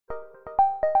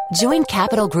Join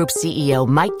Capital Group CEO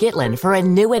Mike Gitlin for a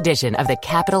new edition of the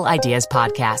Capital Ideas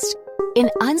Podcast. In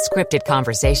unscripted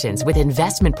conversations with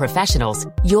investment professionals,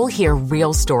 you'll hear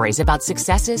real stories about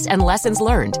successes and lessons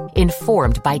learned,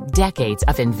 informed by decades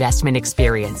of investment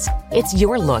experience. It's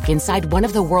your look inside one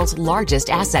of the world's largest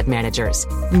asset managers.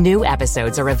 New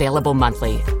episodes are available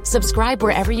monthly. Subscribe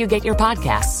wherever you get your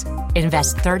podcasts.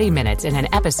 Invest 30 minutes in an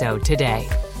episode today.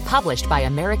 Published by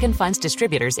American Funds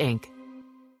Distributors, Inc.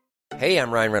 Hey,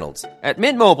 I'm Ryan Reynolds. At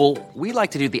Mint Mobile, we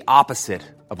like to do the opposite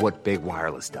of what Big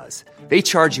Wireless does. They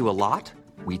charge you a lot,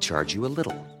 we charge you a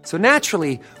little. So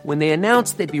naturally, when they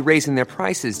announced they'd be raising their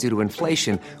prices due to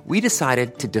inflation, we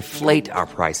decided to deflate our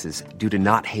prices due to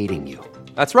not hating you.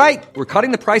 That's right. We're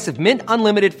cutting the price of Mint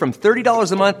Unlimited from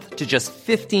 $30 a month to just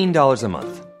 $15 a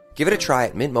month. Give it a try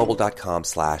at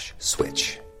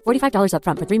mintmobile.com/switch. $45 up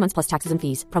front for 3 months plus taxes and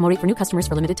fees. Promo rate for new customers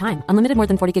for limited time. Unlimited more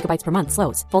than 40 gigabytes per month.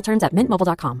 Slows full terms at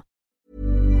mintmobile.com.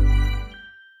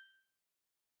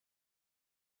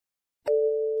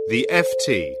 The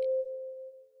FT.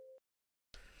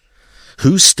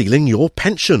 Who's stealing your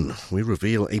pension? We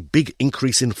reveal a big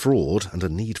increase in fraud and a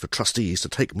need for trustees to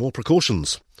take more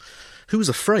precautions. Who's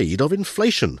afraid of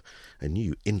inflation? A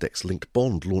new index-linked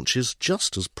bond launches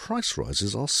just as price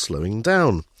rises are slowing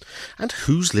down. And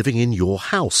who's living in your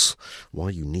house? Why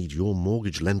you need your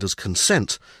mortgage lender's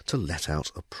consent to let out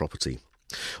a property.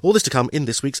 All this to come in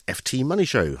this week's FT Money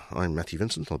Show. I'm Matthew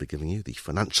Vincent. I'll be giving you the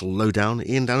financial lowdown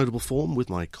in downloadable form with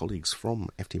my colleagues from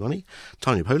FT Money,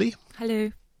 Tanya Poley.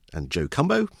 Hello. And Joe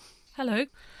Cumbo. Hello.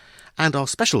 And our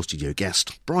special studio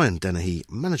guest, Brian Dennehy,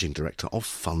 Managing Director of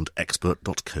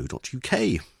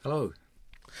fundexpert.co.uk. Hello.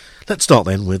 Let's start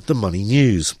then with the money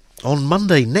news. On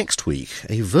Monday next week,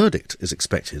 a verdict is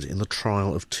expected in the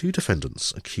trial of 2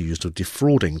 defendants accused of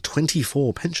defrauding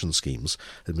 24 pension schemes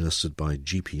administered by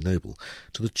GP Noble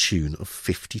to the tune of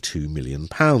 £52 million.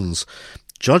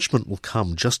 Judgment will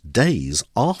come just days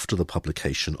after the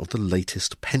publication of the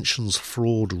latest Pensions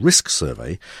Fraud Risk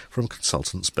Survey from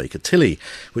consultants Baker Tilly,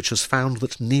 which has found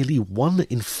that nearly 1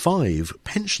 in 5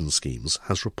 pension schemes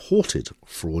has reported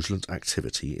fraudulent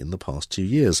activity in the past 2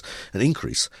 years, an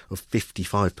increase of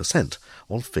 55%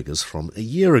 on figures from a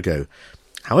year ago.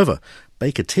 However,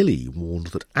 Baker Tilly warned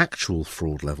that actual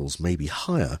fraud levels may be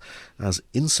higher as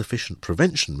insufficient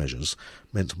prevention measures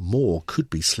meant more could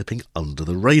be slipping under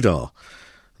the radar.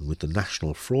 With the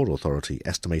National Fraud Authority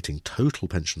estimating total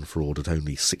pension fraud at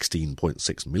only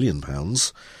 £16.6 million,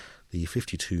 the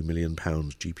 £52 million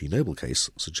GP Noble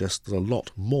case suggests that a lot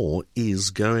more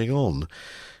is going on.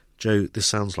 Joe, this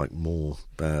sounds like more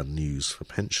bad news for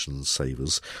pension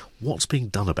savers. What's being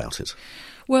done about it?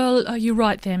 Well, you're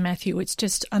right there, Matthew. It's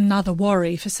just another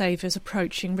worry for savers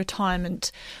approaching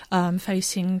retirement,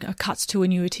 facing cuts to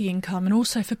annuity income, and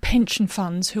also for pension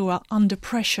funds who are under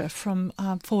pressure from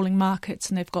falling markets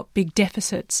and they've got big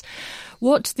deficits.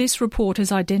 What this report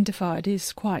has identified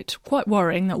is quite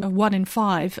worrying, that 1 in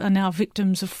 5 are now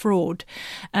victims of fraud,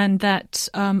 and that,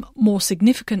 more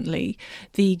significantly,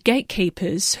 the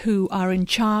gatekeepers who are in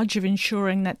charge of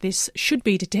ensuring that this should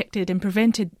be detected and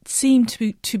prevented seem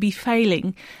to be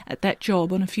failing at that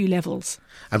job on a few levels.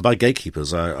 And by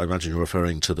gatekeepers, I imagine you're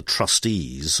referring to the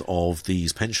trustees of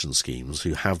these pension schemes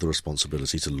who have the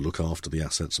responsibility to look after the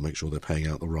assets and make sure they're paying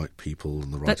out the right people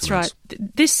and the right That's amounts.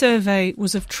 right. This survey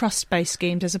was of trust-based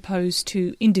schemes as opposed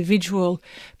to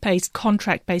individual-based,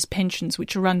 contract-based pensions,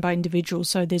 which are run by individuals.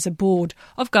 So there's a board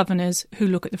of governors who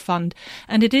look at the fund.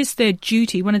 And it is their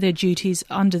duty, one of their duties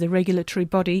under the regulatory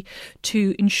body,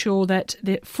 to ensure that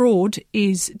the fraud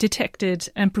is detected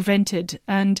and prevented.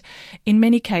 And in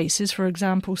many cases, for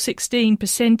example,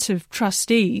 16% of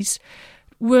trustees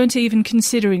weren't even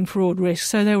considering fraud risk,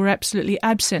 so they were absolutely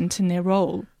absent in their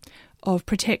role of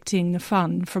protecting the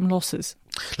fund from losses.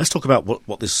 Let's talk about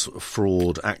what this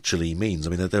fraud actually means.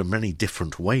 I mean, there are many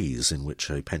different ways in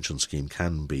which a pension scheme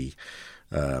can be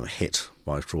hit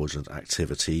by fraudulent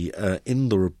activity. In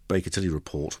the Baker Tilly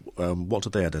report, what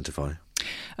did they identify?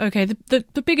 Okay,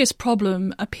 the biggest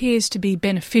problem appears to be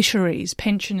beneficiaries,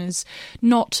 pensioners,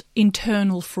 not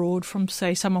internal fraud from,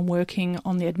 say, someone working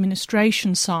on the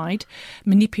administration side,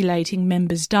 manipulating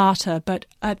members' data, but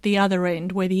at the other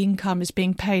end where the income is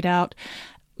being paid out.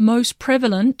 Most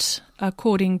prevalent,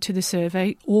 according to the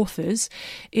survey authors,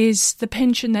 is the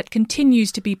pension that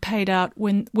continues to be paid out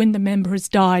when the member has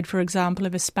died. For example,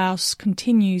 if a spouse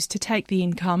continues to take the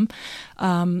income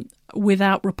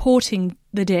without reporting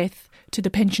the death to the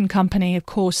pension company, of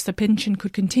course, the pension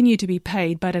could continue to be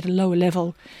paid, but at a lower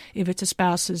level if it's a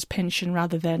spouse's pension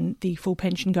rather than the full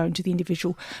pension going to the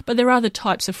individual. But there are other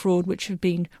types of fraud which have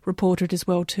been reported as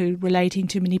well too, relating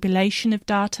to manipulation of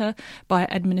data by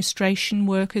administration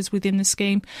workers within the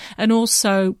scheme, and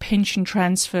also pension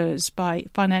transfers by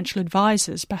financial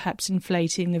advisors, perhaps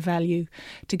inflating the value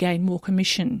to gain more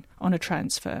commission on a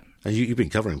transfer. And you've been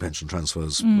covering pension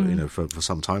transfers, for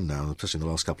some time now, especially in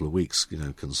the last couple of weeks.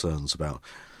 Concerns about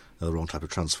the wrong type of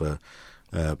transfer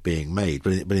being made.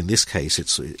 But in this case,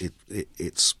 it's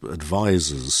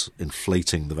advisors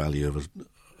inflating the value of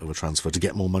a transfer to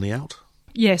get more money out.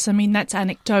 Yes, I mean, that's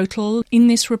anecdotal. In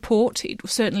this report, it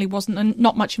certainly wasn't, and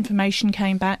not much information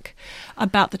came back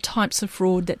about the types of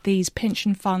fraud that these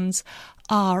pension funds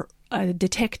are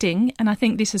detecting, and I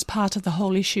think this is part of the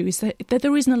whole issue, is that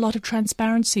there isn't a lot of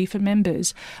transparency for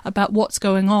members about what's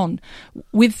going on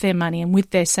with their money and with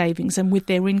their savings and with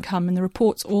their income, and the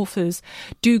report's authors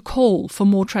do call for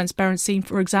more transparency,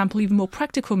 for example, even more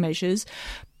practical measures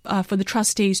for the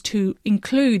trustees to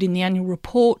include in the annual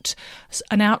report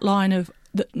an outline of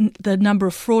the number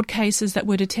of fraud cases that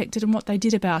were detected and what they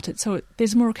did about it. So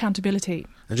there's more accountability.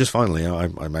 And just finally, I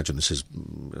imagine this is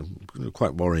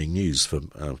quite worrying news for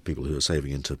people who are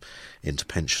saving into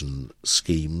pension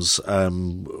schemes.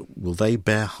 Will they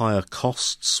bear higher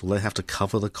costs? Will they have to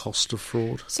cover the cost of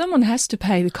fraud? Someone has to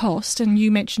pay the cost, and you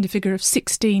mentioned a figure of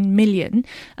 16 million,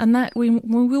 and that we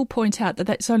will point out that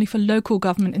that's only for local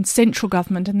government and central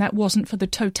government, and that wasn't for the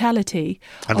totality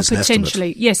and of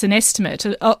potentially, an estimate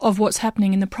of what's happening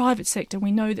in the private sector.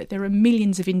 We know that there are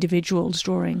millions of individuals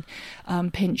drawing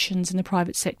pensions in the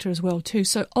private sector as well too.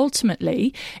 So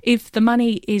ultimately, if the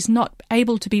money is not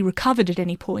able to be recovered at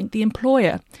any point, the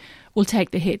employer will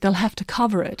take the hit. They'll have to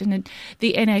cover it. And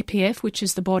the NAPF, which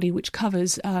is the body which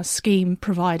covers scheme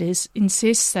providers,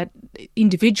 insists that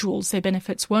individuals, their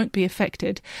benefits won't be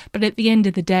affected. But at the end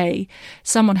of the day,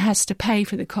 someone has to pay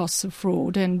for the costs of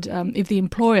fraud. And if the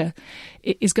employer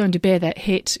is going to bear that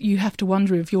hit, you have to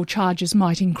wonder if your charges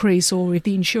might increase, or if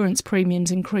the insurance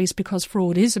premiums increase, because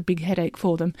fraud is a big headache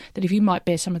for them, that if you might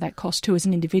bear some of that cost too as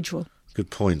an individual. Good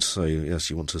point. So, yes,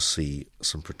 you want to see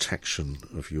some protection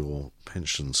of your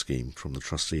pension scheme from the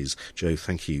trustees. Jo,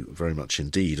 thank you very much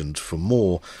indeed. And for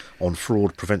more on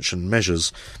fraud prevention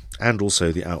measures and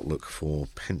also the outlook for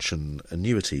pension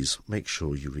annuities, make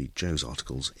sure you read Jo's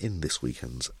articles in this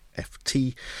weekend's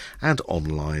FT and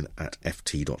online at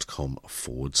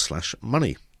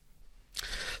ft.com/money.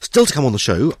 Still to come on the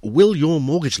show, will your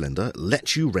mortgage lender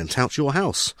let you rent out your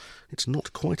house? It's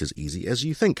not quite as easy as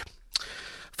you think.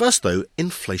 First, though,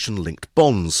 inflation-linked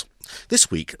bonds.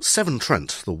 This week, Severn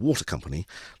Trent, the water company,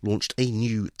 launched a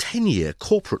new 10-year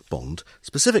corporate bond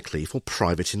specifically for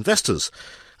private investors,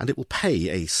 and it will pay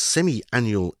a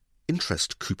semi-annual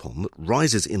interest coupon that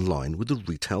rises in line with the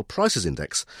retail prices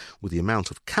index, with the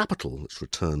amount of capital that's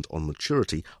returned on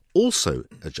maturity also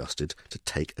adjusted to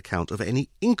take account of any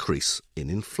increase in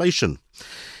inflation.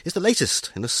 It's the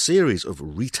latest in a series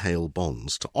of retail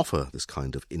bonds to offer this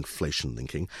kind of inflation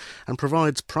linking, and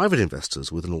provides private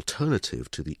investors with an alternative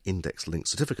to the index-linked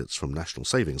certificates from National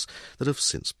Savings that have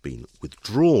since been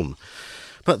withdrawn.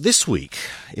 But this week,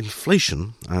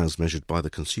 inflation, as measured by the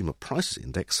Consumer Prices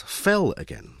Index, fell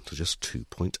again to just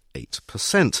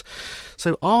 2.8%.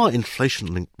 So are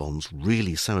inflation-linked bonds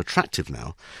really so attractive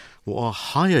now? Or are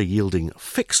higher-yielding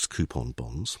fixed coupon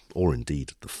bonds, or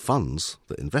indeed the funds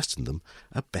that invest in them,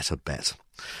 a better bet?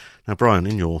 Now, Brian,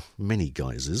 in your many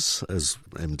guises as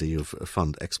MD of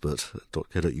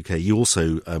fundexpert.co.uk, you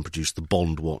also produce the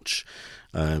Bond Watch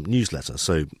newsletter.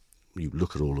 So you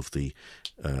look at all of the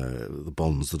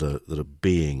bonds that are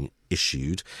being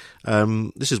issued.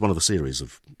 This is one of a series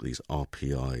of these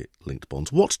RPI-linked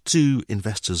bonds. What do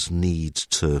investors need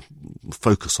to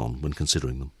focus on when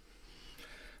considering them?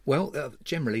 Well,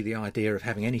 generally the idea of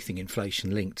having anything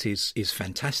inflation-linked is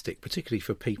fantastic, particularly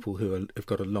for people who have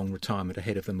got a long retirement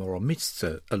ahead of them or amidst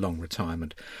a long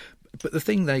retirement. But the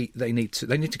thing they need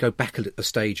to go back a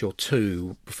stage or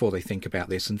two before they think about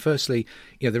this. And firstly,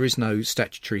 there is no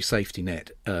statutory safety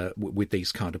net with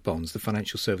these kind of bonds. The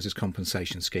Financial Services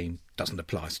Compensation Scheme doesn't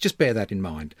apply. So just bear that in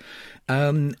mind.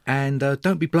 And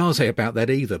don't be blasé about that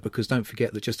either, because don't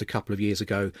forget that just a couple of years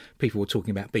ago, people were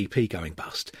talking about BP going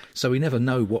bust. So we never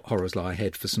know what horrors lie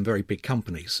ahead for some very big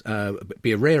companies.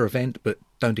 Be a rare event, but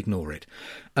don't ignore it.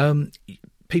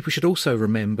 People should also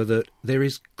remember that there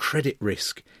is credit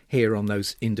risk here on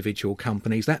those individual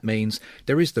companies. That means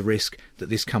there is the risk that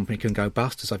this company can go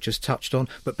bust, as I've just touched on.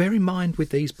 But bear in mind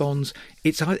with these bonds,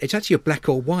 it's actually a black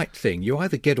or white thing. You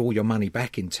either get all your money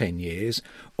back in 10 years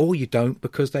or you don't,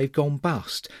 because they've gone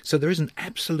bust. So there is an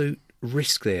absolute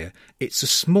risk there. It's a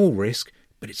small risk,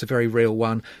 but it's a very real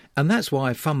one. And that's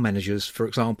why fund managers, for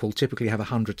example, typically have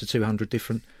 100 to 200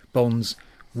 different bonds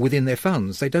within their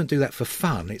funds. They don't do that for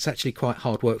fun. It's actually quite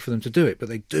hard work for them to do it, but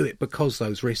they do it because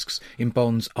those risks in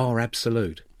bonds are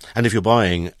absolute. And if you're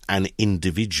buying an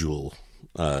individual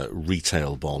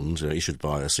retail bond issued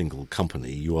by a single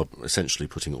company, you are essentially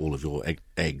putting all of your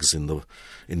eggs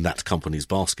in that company's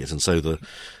basket, and so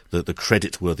the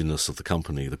credit worthiness of the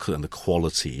company and the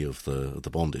quality of the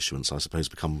bond issuance, I suppose,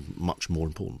 become much more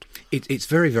important. It's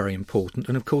very, very important,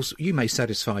 and of course you may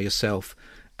satisfy yourself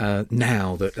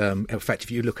now that, in fact,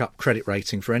 if you look up credit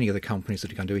rating for any of the companies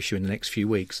that are going to issue in the next few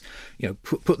weeks,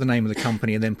 put the name of the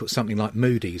company and then put something like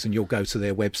Moody's, and you'll go to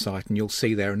their website and you'll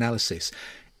see their analysis.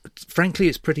 Frankly,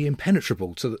 it's pretty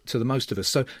impenetrable to the most of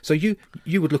us. So you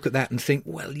would look at that and think,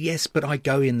 well, yes, but I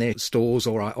go in their stores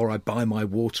or I buy my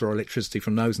water or electricity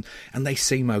from those, and they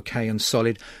seem okay and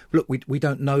solid. Look, we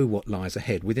don't know what lies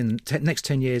ahead. Within the next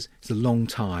 10 years, it's a long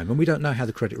time, and we don't know how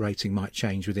the credit rating might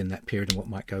change within that period and what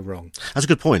might go wrong. That's a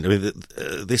good point. I mean,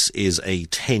 this is a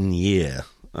 10-year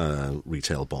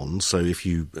retail bond, so if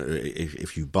you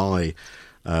buy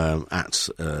at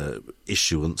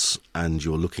issuance and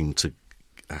you're looking to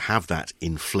have that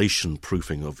inflation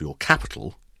proofing of your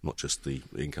capital, not just the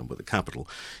income but the capital,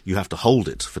 you have to hold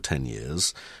it for 10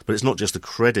 years. But it's not just the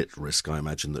credit risk, I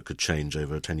imagine, that could change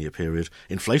over a 10-year period.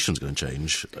 Inflation's going to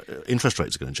change, interest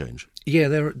rates are going to change. Yeah,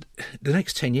 the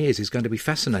next 10 years is going to be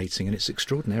fascinating, and it's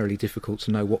extraordinarily difficult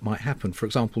to know what might happen. For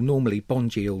example, normally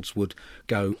bond yields would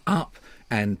go up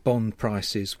and bond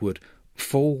prices would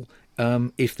fall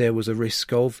if there was a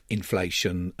risk of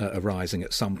inflation arising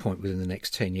at some point within the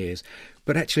next 10 years.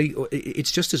 But actually,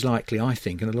 it's just as likely, I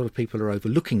think, and a lot of people are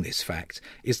overlooking this fact,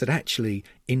 is that actually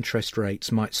interest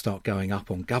rates might start going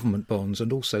up on government bonds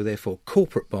and also, therefore,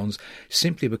 corporate bonds,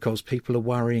 simply because people are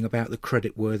worrying about the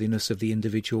creditworthiness of the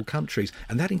individual countries.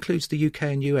 And that includes the UK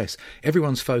and US.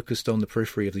 Everyone's focused on the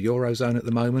periphery of the Eurozone at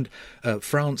the moment.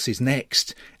 France is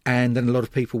next. And then a lot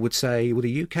of people would say, well,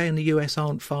 the UK and the US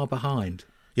aren't far behind.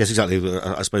 Yes, exactly.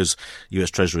 I suppose US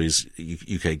Treasuries,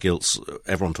 UK gilts,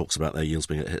 everyone talks about their yields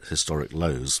being at historic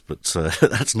lows, but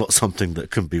that's not something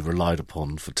that can be relied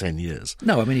upon for 10 years.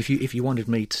 No, I mean, if you wanted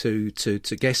me to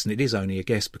guess, and it is only a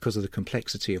guess because of the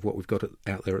complexity of what we've got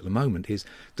out there at the moment, is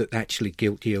that actually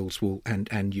gilt yields will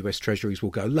and US Treasuries will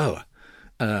go lower.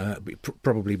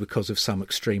 Probably because of some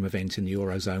extreme event in the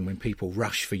Eurozone when people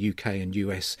rush for UK and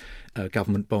US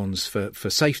government bonds for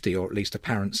safety, or at least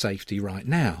apparent safety right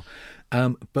now.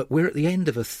 But we're at the end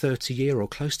of a 30-year or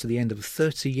close to the end of a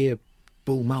 30-year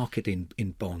bull market in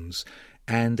bonds,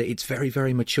 and it's very,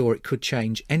 very mature. It could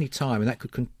change any time, and that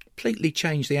could completely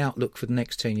change the outlook for the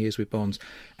next 10 years with bonds,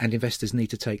 and investors need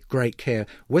to take great care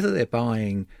whether they're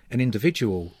buying an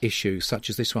individual issue such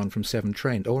as this one from Severn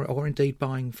Trent or indeed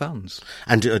buying funds.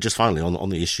 And just finally on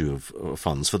the issue of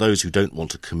funds, for those who don't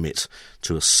want to commit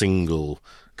to a single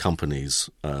company's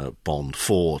bond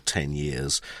for 10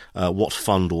 years, what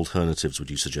fund alternatives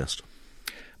would you suggest?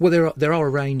 Well, there are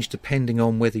a range depending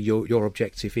on whether your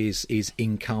objective is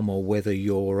income or whether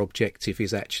your objective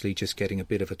is actually just getting a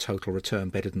bit of a total return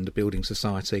better than the building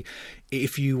society.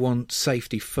 If you want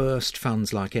safety first,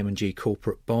 funds like M&G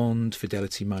Corporate Bond,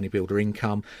 Fidelity Money Builder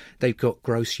Income, they've got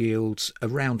gross yields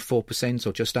around 4%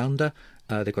 or just under.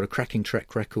 They've got a cracking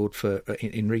track record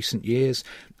in recent years,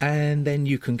 and then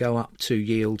you can go up to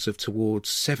yields of towards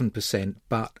 7%,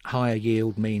 but higher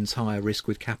yield means higher risk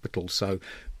with capital, so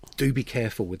do be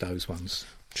careful with those ones.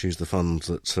 Choose the fund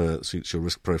that suits your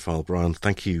risk profile, Brian.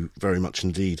 Thank you very much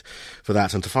indeed for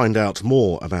that. And to find out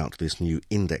more about this new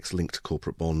index-linked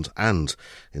corporate bond and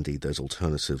indeed those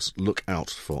alternatives, look out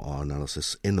for our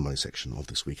analysis in the money section of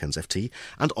this weekend's FT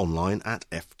and online at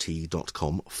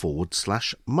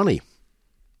ft.com/money.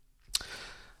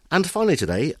 And finally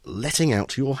today, letting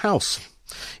out your house.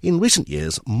 In recent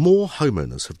years, more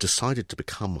homeowners have decided to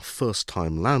become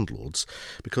first-time landlords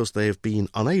because they have been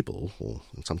unable, or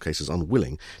in some cases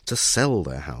unwilling, to sell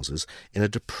their houses in a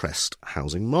depressed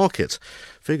housing market.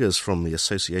 Figures from the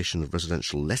Association of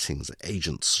Residential Lettings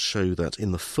Agents show that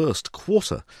in the first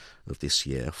quarter of this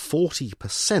year,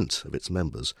 40% of its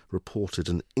members reported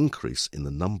an increase in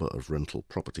the number of rental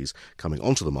properties coming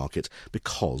onto the market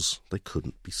because they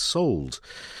couldn't be sold.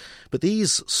 But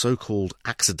these so-called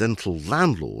accidental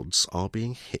landlords are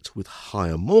being hit with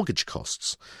higher mortgage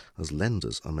costs, as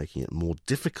lenders are making it more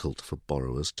difficult for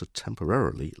borrowers to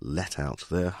temporarily let out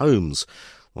their homes.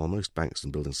 While most banks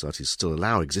and building societies still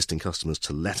allow existing customers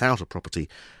to let out a property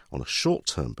on a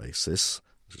short-term basis,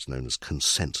 which is known as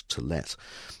consent to let,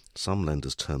 some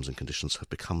lenders' terms and conditions have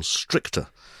become stricter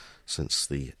since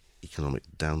the economic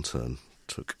downturn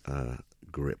took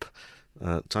grip.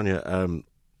 Tanya,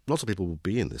 lots of people will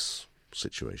be in this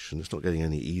situation. It's not getting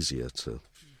any easier to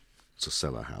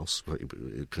sell a house.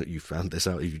 You found this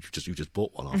out. You just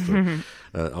bought one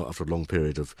after a long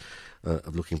period of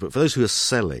looking. But for those who are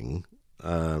selling,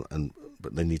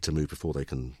 but they need to move before they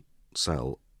can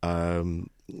sell,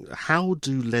 how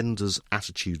do lenders'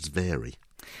 attitudes vary?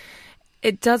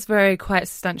 It does vary quite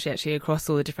substantially, actually, across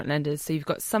all the different lenders. So you've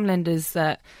got some lenders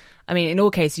that, I mean, in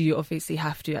all cases, you obviously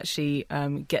have to actually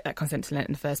get that consent to lend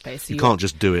in the first place. So you can't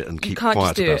just do it and keep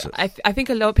quiet about it. I think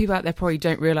a lot of people out there probably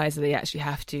don't realise that they actually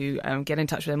have to get in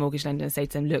touch with their mortgage lender and say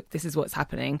to them, look, this is what's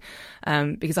happening.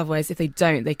 Because otherwise, if they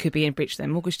don't, they could be in breach of their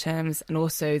mortgage terms, and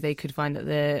also they could find that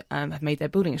they have made their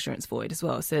building insurance void as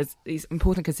well. So there's these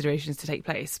important considerations to take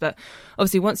place. But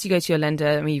obviously, once you go to your lender,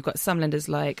 I mean, you've got some lenders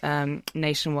like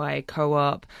Nationwide,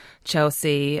 Co-op,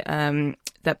 Chelsea,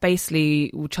 that basically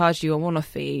will charge you a one-off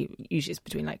fee, usually it's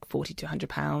between like £40 to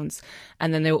 £100,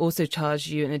 and then they will also charge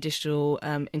you an additional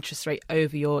interest rate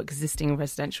over your existing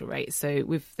residential rate. So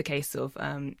with the case of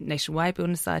Nationwide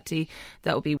Building Society,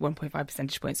 that will be 1.5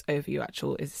 percentage points over your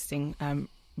actual existing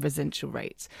residential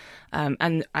rates.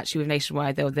 And actually with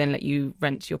Nationwide, they'll then let you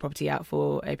rent your property out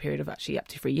for a period of actually up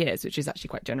to 3 years, which is actually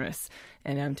quite generous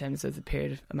in terms of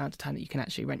the amount of time that you can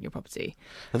actually rent your property.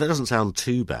 And that doesn't sound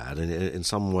too bad. In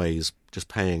some ways, just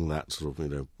paying that sort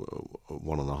of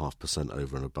 1.5%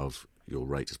 over and above your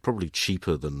rate is probably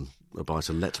cheaper than a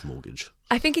buy-to-let mortgage.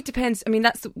 I think it depends. I mean,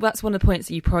 that's one of the points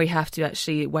that you probably have to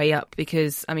actually weigh up,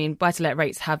 because, I mean, buy-to-let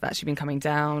rates have actually been coming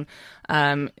down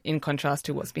in contrast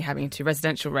to what's been happening to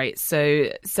residential rates. So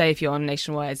say if you're on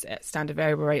Nationwide's standard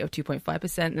variable rate of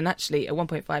 2.5%, then actually a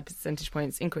 1.5 percentage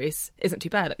points increase isn't too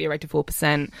bad. That'd be a rate of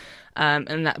 4%,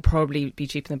 and that would probably be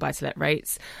cheaper than buy-to-let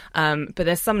rates. But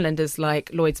there's some lenders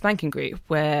like Lloyds Banking Group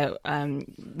where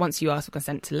once you ask for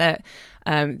consent to let,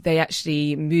 they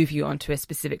actually move you onto a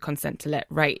specific consent to let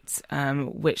rate,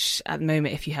 which at the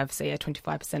moment, if you have, say, a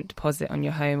 25% deposit on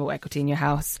your home or equity in your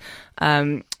house,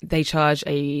 they charge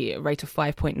a rate of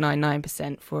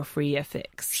 5.99% for a 3-year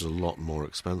fix. Which is a lot more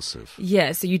expensive.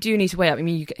 Yeah, so you do need to weigh up. I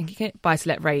mean, you can get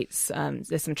buy-to-let rates.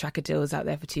 There's some tracker deals out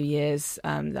there for 2 years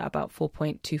that are about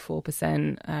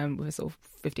 4.24% with a sort of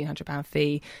 £1,500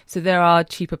 fee. So there are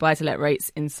cheaper buy-to-let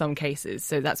rates in some cases.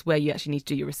 So that's where you actually need to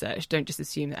do your research. Don't just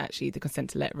assume that actually the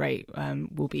consent-to-let rate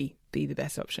will be the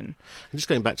best option. And just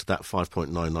going back to that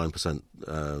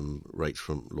 5.99% rate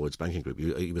from Lloyds Banking Group,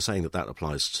 you were saying that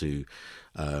applies to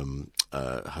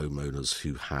homeowners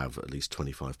who have at least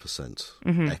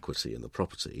 25% equity in the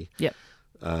property. Yep.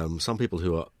 Some people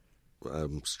who are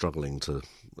struggling to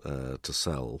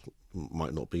sell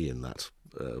might not be in that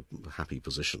happy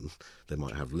position. They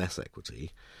might have less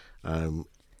equity.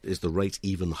 Is the rate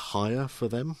even higher for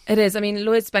them? It is. I mean,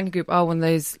 Lloyds Banking Group are one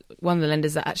of the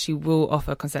lenders that actually will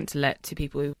offer consent to let to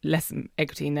people with less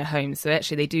equity in their homes. So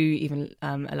actually, they do even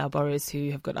allow borrowers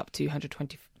who have got up to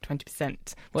 120%.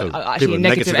 Well, so actually,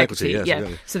 negative equity. Yes, yeah.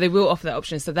 Exactly. So they will offer that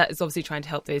option. So that is obviously trying to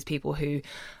help those people who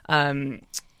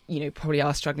probably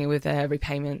are struggling with their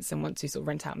repayments and want to sort of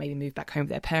rent out, maybe move back home with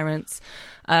their parents.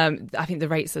 I think the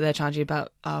rates that they're charging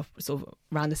about are sort of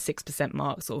around the 6%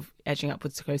 mark, sort of edging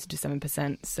upwards to closer to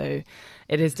 7%. So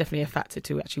it is definitely a factor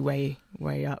to actually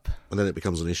weigh up. And then it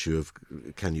becomes an issue of,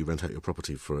 can you rent out your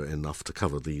property for enough to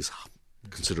cover these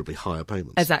considerably higher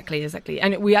payments? Exactly.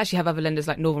 And we actually have other lenders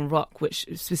like Northern Rock, which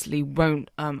explicitly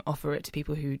won't offer it to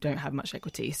people who don't have much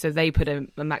equity. So they put a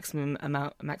maximum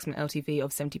LTV of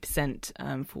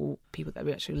 70% for people that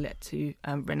we actually let to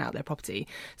rent out their property.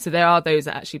 So there are those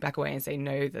that actually back away and say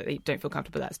no, that they don't feel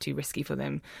comfortable, that's too risky for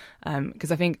them.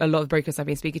 Because I think a lot of brokers I've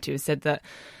been speaking to have said that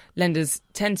lenders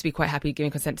tend to be quite happy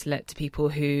giving consent to let to people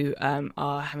who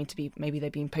are having to be, maybe they're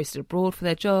being posted abroad for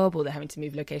their job, or they're having to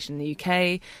move location in the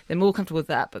UK. They're more comfortable with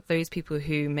that. But those people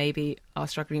who maybe are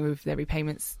struggling with their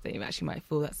repayments, they actually might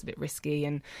feel that's a bit risky,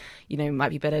 and might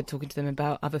be better talking to them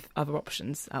about other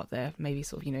options out there. Maybe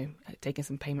sort of taking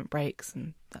some payment breaks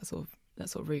and that sort of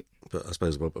route. But I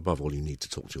suppose above all, you need to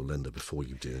talk to your lender before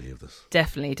you do any of this.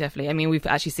 Definitely. I mean, we've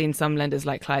actually seen some lenders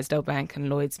like Clydesdale Bank and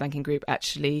Lloyds Banking Group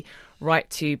actually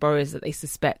write to borrowers that they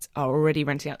suspect are already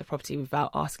renting out the property without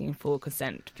asking for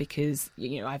consent, because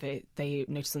either they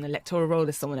notice on the electoral roll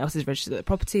that someone else is registered at the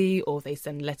property, or they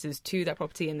send letters to that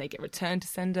property and they get returned to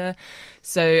sender.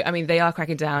 So, I mean, they are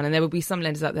cracking down, and there will be some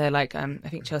lenders out there like I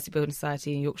think Chelsea Building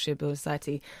Society and Yorkshire Building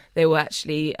Society. They will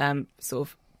actually sort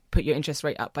of put your interest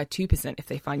rate up by 2% if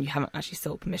they find you haven't actually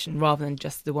sought permission, rather than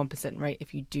just the 1% rate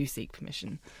if you do seek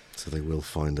permission. So they will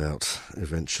find out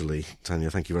eventually. Tanya,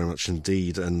 thank you very much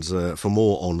indeed. And for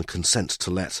more on consent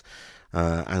to let,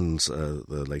 and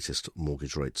the latest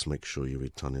mortgage rates. Make sure you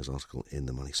read Tanya's article in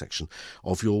the money section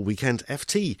of your Weekend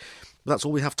FT. That's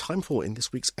all we have time for in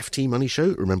this week's FT Money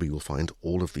Show. Remember, you'll find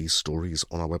all of these stories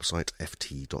on our website,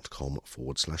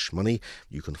 ft.com/money.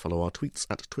 You can follow our tweets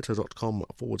at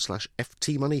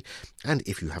twitter.com/ftmoney. And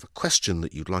if you have a question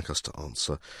that you'd like us to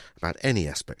answer about any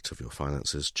aspect of your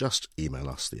finances, just email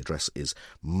us. The address is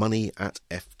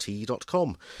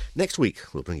money@ft.com. Next week,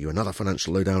 we'll bring you another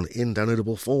financial lowdown in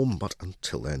downloadable form. But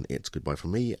until then, it's goodbye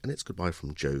from me, and it's goodbye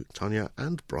from Joe, Tanya,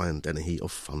 and Brian Dennehy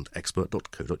of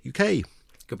fundexpert.co.uk.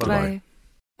 Goodbye. Bye.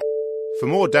 For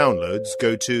more downloads,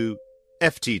 go to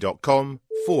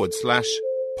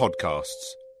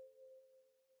ft.com/podcasts.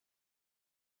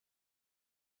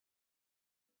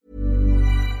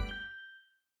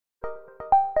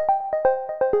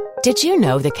 Did you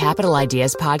know the Capital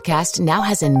Ideas podcast now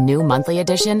has a new monthly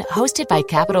edition hosted by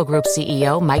Capital Group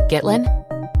CEO Mike Gitlin?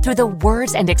 Through the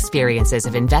words and experiences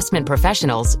of investment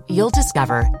professionals, you'll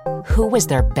discover who was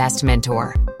their best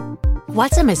mentor,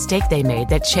 what's a mistake they made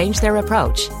that changed their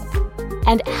approach,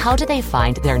 and how do they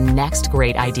find their next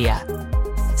great idea.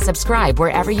 Subscribe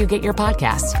wherever you get your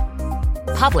podcasts.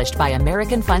 Published by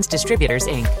American Funds Distributors,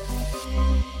 Inc.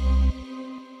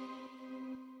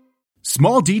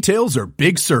 Small details are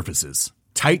big surfaces.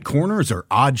 Tight corners are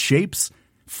odd shapes.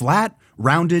 Flat,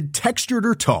 rounded, textured,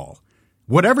 or tall.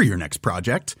 Whatever your next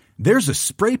project, there's a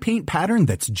spray paint pattern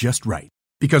that's just right.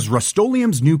 Because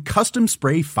Rust-Oleum's new Custom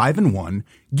Spray 5-in-1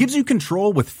 gives you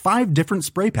control with 5 different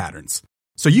spray patterns.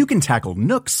 So you can tackle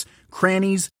nooks,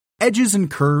 crannies, edges, and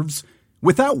curves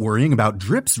without worrying about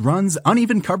drips, runs,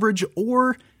 uneven coverage,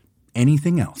 or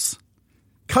anything else.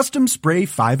 Custom Spray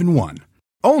 5-in-1.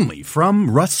 Only from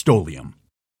Rust-Oleum.